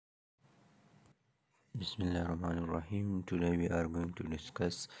Bismillahirrahmanirrahim. Today we are going to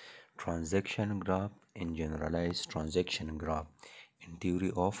discuss transaction graph and generalized transaction graph in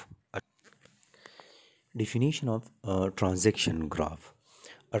theory of definition of a transaction graph.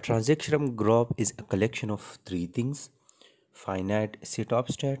 A transaction graph is a collection of three things: finite set of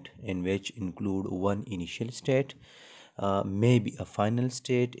state, in which include one initial state, maybe a final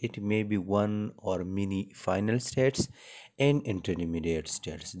state, it may be one or many final states, and intermediate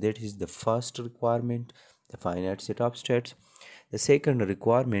states. That is the first requirement, the finite set of states. The second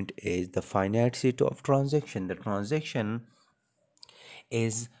requirement is the finite set of transaction. The transaction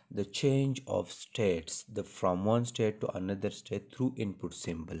is the change of states from one state to another state through input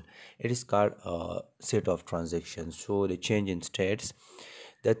symbol. It is called a set of transactions, so the change in states.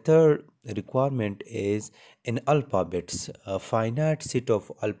 The third requirement is in alphabets, a finite set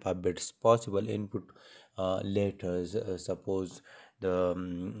of alphabets, possible input letters. Suppose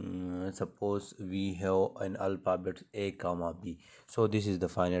we have an alphabet A comma B, so this is the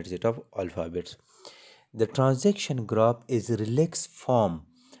finite set of alphabets. The transaction graph is a relaxed form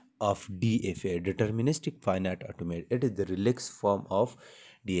of DFA, deterministic finite automata. It is the relaxed form of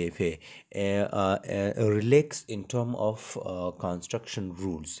DFA, relaxed in terms of construction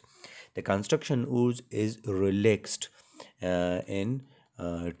rules. The construction rules is relaxed in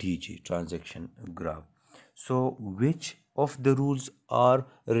TG, transaction graph. So which of the rules are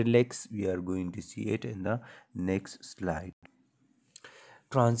relaxed? We are going to see it in the next slide.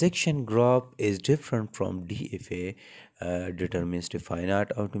 Transaction graph is different from DFA, deterministic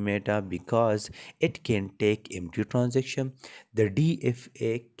finite automata, because it can take empty transaction. The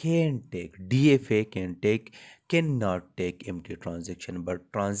cannot take empty transaction,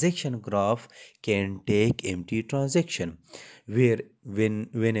 but transaction graph can take empty transaction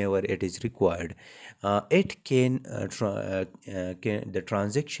whenever it is required. The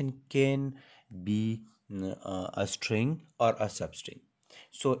transaction can be a string or a substring.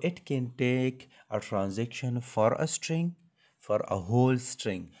 So it can take a transaction for a string, for a whole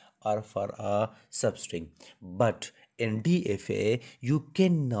string, or for a substring. But in DFA, you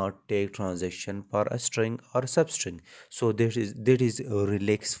cannot take transaction for a string or substring. So that is a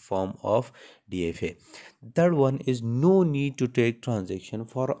relaxed form of DFA. Third one is no need to take transaction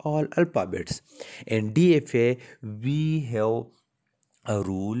for all alphabets. In DFA, we have a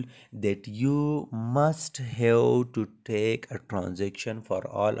rule that you must have to take a transaction for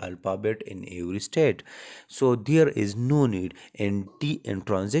all alphabet in every state. So there is no need in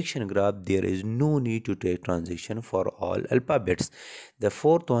transaction graph, there is no need to take transaction for all alphabets. The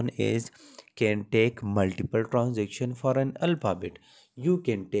fourth one is can take multiple transaction for an alphabet. You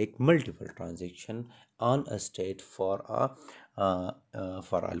can take multiple transaction on a state for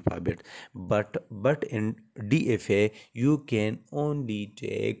alphabet, but in DFA you can only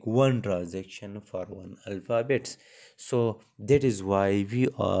take one transaction for one alphabet. So that is why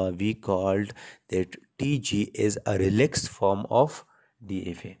we called that TG is a relaxed form of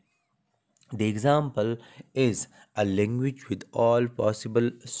DFA. The example is a language with all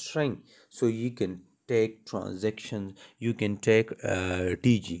possible string. So you can take transactions, you can take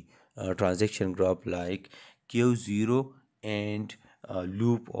TG transaction graph like Q0 and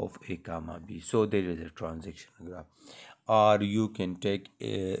loop of A comma B. So there is a transaction graph. Or you can take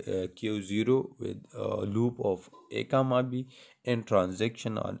a Q0 with a loop of A comma B and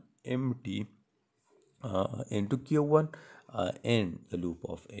transaction on empty into Q1 and the loop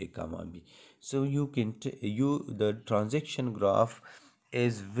of A comma B. So you can the transaction graph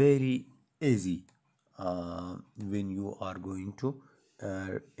is very easy when you are going to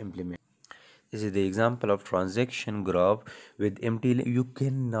implement. This is the example of transaction graph with empty. You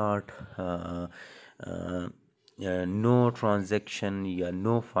cannot no transaction,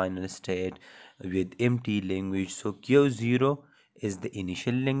 no final state with empty language. So Q0 is the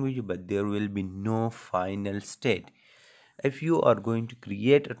initial language, but there will be no final state. If you are going to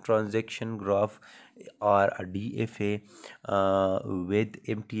create a transaction graph or a DFA with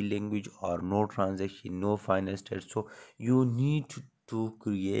empty language or no transaction, no final state, so you need to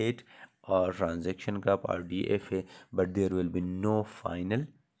create a transaction graph or DFA, but there will be no final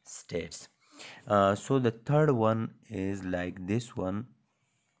states. So the third one is like this one,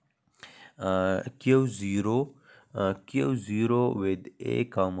 Q0 with A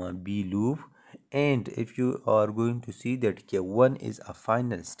comma B loop. And if you are going to see that Q1 is a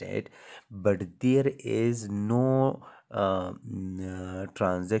final state, but there is no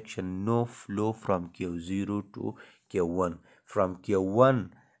transaction, no flow from Q0 to Q1. From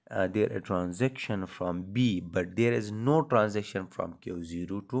Q1 there is a transaction from B, but there is no transaction from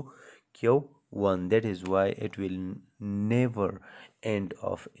Q0 to Q1. That is why it will never end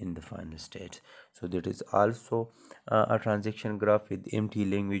of in the final state. So that is also a transaction graph with empty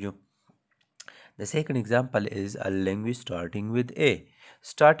language. The second example is a language starting with A.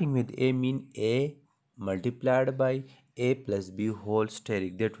 Starting with A mean A multiplied by A plus B whole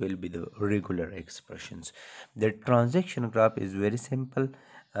steric. That will be the regular expressions. The transaction graph is very simple.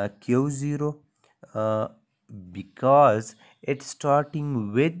 Q0 uh, because it's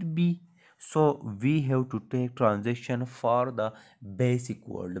starting with B, so we have to take transaction for the basic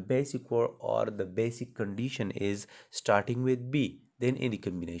word. The basic word or the basic condition is starting with B, then any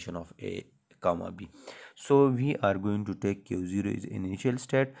combination of A comma B. So we are going to take Q0 is initial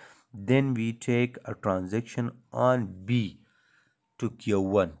state, then we take a transaction on B to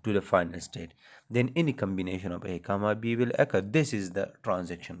Q1 to the final state, then any combination of A comma B will occur. This is the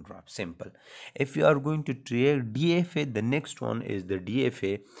transaction graph, simple. If you are going to take DFA, the next one is the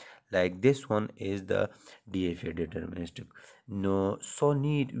DFA, like this one is the DFA, deterministic. No, so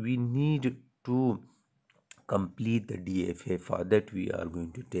we need to complete the DFA. For that we are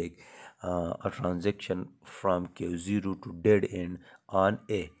going to take a transaction from Q0 to dead end on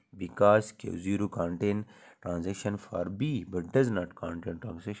A, because Q0 contain transaction for B but does not contain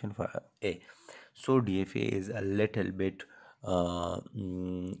transaction for A. So DFA is a little bit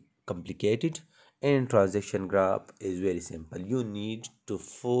complicated, and transaction graph is very simple. You need to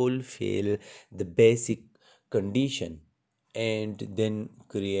fulfill the basic condition and then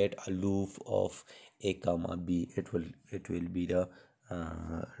create a loop of A comma B. It will be the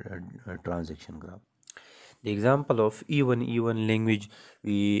transaction graph. The example of even language,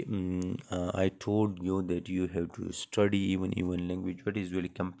 I told you that you have to study even language, but is really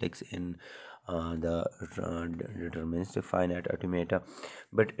complex in the deterministic finite automata,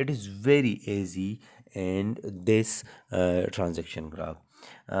 but it is very easy. And this transaction graph,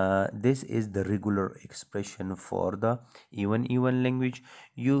 this is the regular expression for the even language.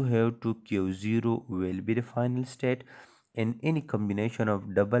 You have to Q0 will be the final state, and any combination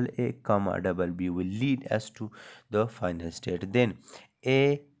of double A comma double B will lead us to the final state. Then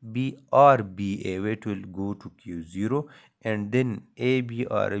A B or B A, it will go to Q0, and then A B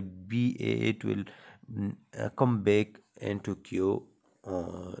or B A, it will come back into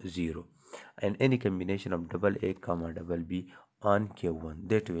Q0, and any combination of double A comma double B on Q1.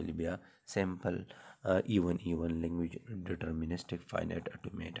 That will be a simple even language deterministic finite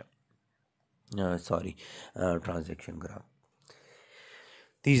automata. Transaction graph.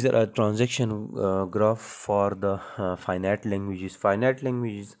 These are a transaction graph for the finite languages. Finite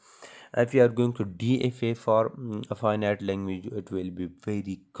languages, if you are going to DFA for a finite language, it will be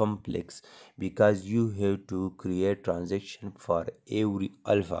very complex, because you have to create transaction for every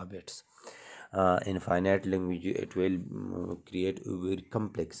alphabets. In finite language, it will create a very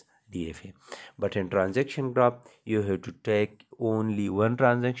complex DFA. But in transaction graph, you have to take only one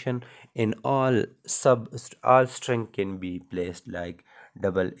transaction, and all string can be placed, like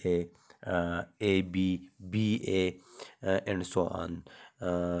double A, A B, B A, and so on,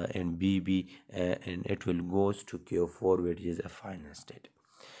 and B B, and it will goes to Q4, which is a final state.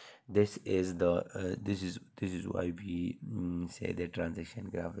 This is the this is why we say that transaction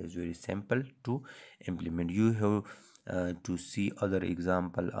graph is very simple to implement. You have to see other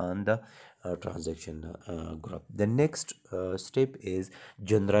example on the transaction graph. The next step is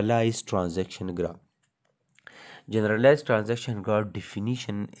generalized transaction graph. Generalized transaction graph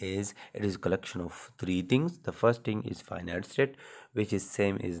definition is, it is a collection of three things. The first thing is finite state, which is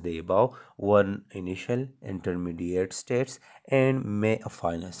same as the above, one initial, intermediate states, and may a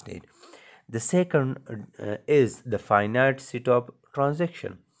final state. The second is the finite set of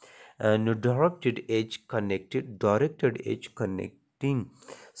transaction, and directed edge connecting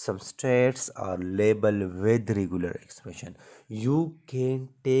some states are labeled with regular expression. You can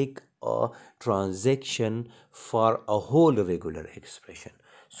take a transaction for a whole regular expression,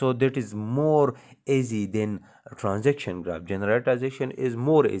 so that is more easy than a transaction graph. General transaction is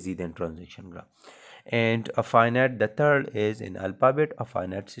more easy than transaction graph. And a finite, the third is in alphabet, a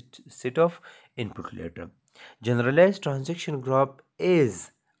finite set of input letter. Generalized transaction graph is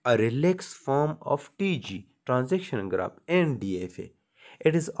a relaxed form of TG, transaction graph, and DFA.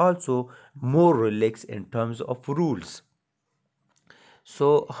 It is also more relaxed in terms of rules.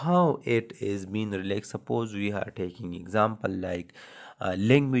 So how it is being relaxed? Suppose we are taking example like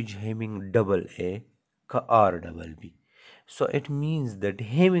language having double A or double B. So it means that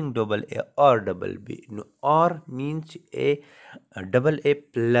having double A or double B, or means a double A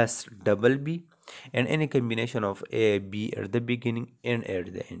plus double B, and any combination of A B at the beginning and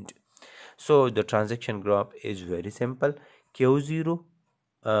at the end. So the transaction graph is very simple. Q0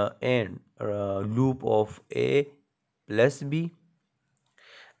 and loop of A plus B,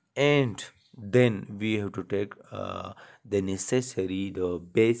 and then we have to take the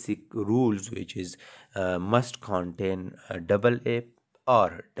basic rules, which is must contain double a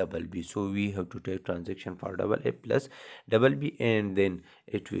or double b. So we have to take transaction for double a plus double b, and then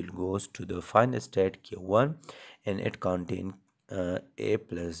it will goes to the final state q1, and it contain a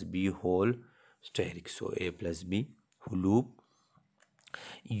plus b whole steric. So a plus b loop.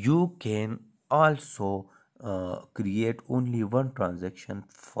 You can also create only one transaction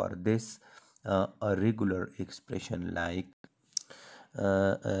for this a regular expression like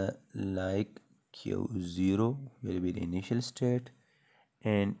q0 will be the initial state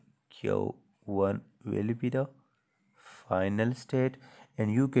and q1 will be the final state,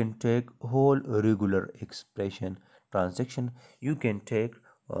 and you can take whole regular expression transaction. You can take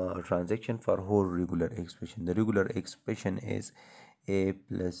transaction for whole regular expression. The regular expression is a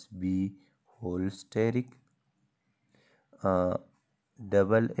plus b whole steric uh,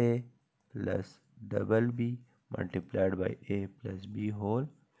 double a plus double b multiplied by a plus b whole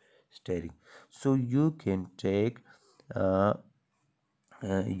steric. So uh, you can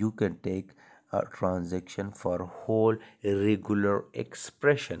take a transaction for whole regular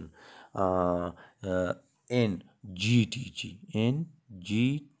expression uh, uh, in GTG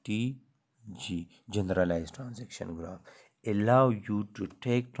generalized transaction graph allow you to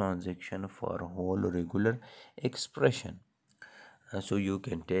take transaction for whole regular expression. So you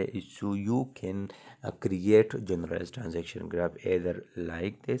can create generalized transaction graph either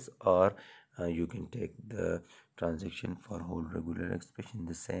like this, or you can take the transaction for whole regular expression.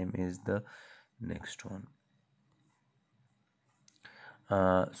 The same is the next one.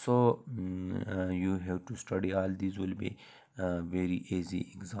 You have to study all these will be very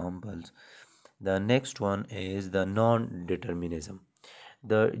easy examples. The next one is the non-determinism.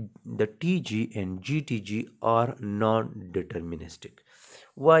 The TG and GTG are non-deterministic.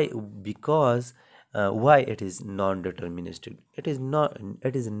 Why? Because why it is non-deterministic? It is not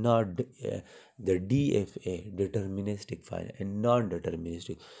the DFA deterministic file and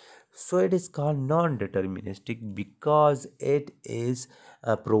non-deterministic. So it is called non-deterministic because it is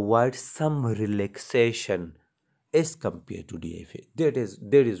provides some relaxation as compared to DFA. That is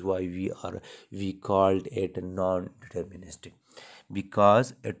why we called it non-deterministic,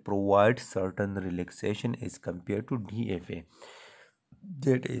 because it provides certain relaxation as compared to DFA.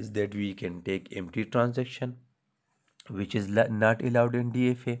 That is that we can take empty transaction, which is not allowed in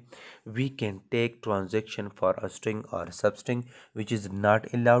DFA. We can take transaction for a string or substring, which is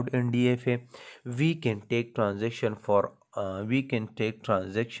not allowed in DFA. We can take transaction for all. We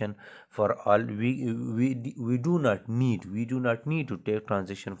do not need to take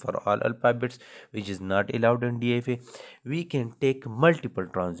transaction for all alphabets, which is not allowed in DFA. We can take multiple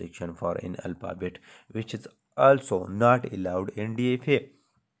transaction for an alphabet, which is also not allowed in DFA.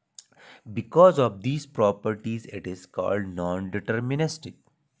 Because of these properties, it is called non-deterministic.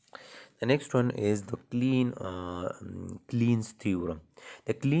 The next one is the Clean's theorem.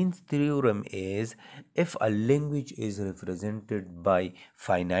 The Clean's theorem is if a language is represented by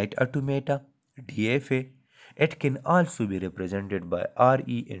finite automata, DFA, it can also be represented by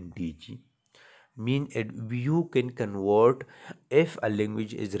RE and DG. Mean it you can convert, if a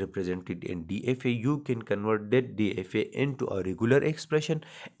language is represented in DFA, you can convert that DFA into a regular expression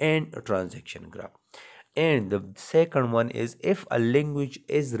and a transaction graph. And the second one is if a language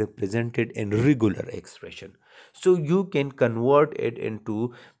is represented in regular expression, so you can convert it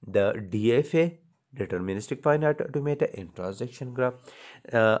into the DFA deterministic finite automata and transaction graph.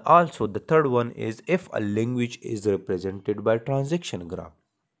 Also the third one is if a language is represented by transaction graph,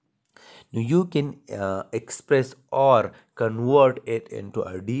 you can express or convert it into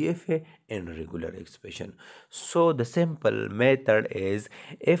a DFA and regular expression. So the simple method is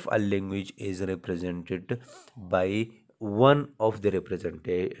if a language is represented by one of the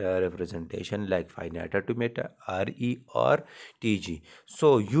representation like finite automata, RE or TG,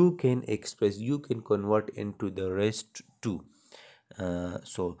 so you can convert into the rest too.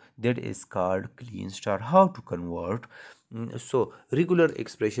 So that is called clean start. How to convert? So regular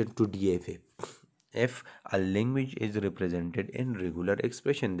expression to DFA. If a language is represented in regular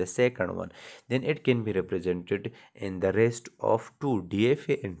expression, the second one, then it can be represented in the rest of two,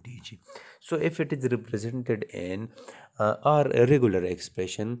 DFA and TG. So if it is represented in our regular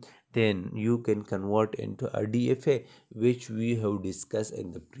expression, then you can convert into a DFA, which we have discussed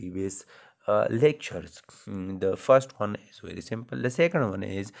in the previous lectures. The first one is very simple. The second one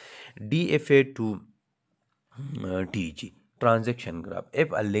is DFA to TG. transaction graph.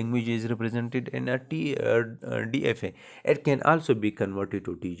 If a language is represented in a DFA, it can also be converted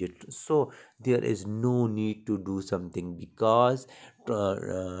to TG. So there is no need to do something, because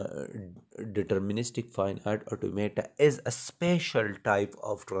deterministic finite automata is a special type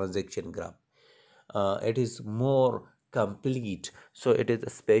of transaction graph. It is more complete, so it is a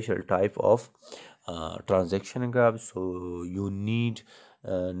special type of transaction graph, so you need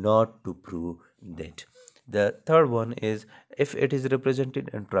not to prove that. The third one is, if it is represented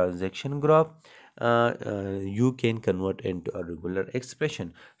in transaction graph, you can convert into a regular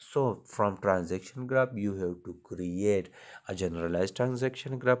expression. So from transaction graph you have to create a generalized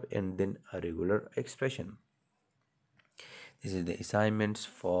transaction graph and then a regular expression. This is the assignments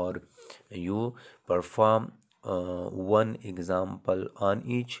for you. Perform one example on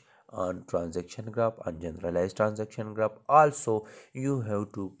each, on transaction graph, on generalized transaction graph. Also you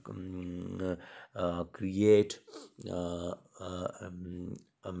have to create uh,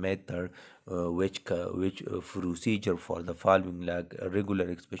 a method which procedure for the following, like a regular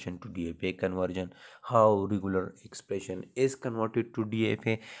expression to DFA conversion, how regular expression is converted to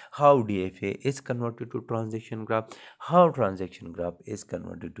DFA, how DFA is converted to transaction graph, how transaction graph is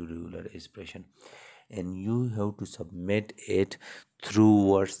converted to regular expression, and you have to submit it through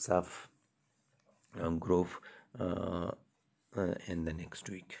WhatsApp group uh, in the next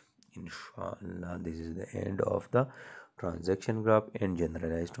week, inshallah. This is the end of the transaction graph and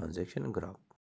generalized transaction graph.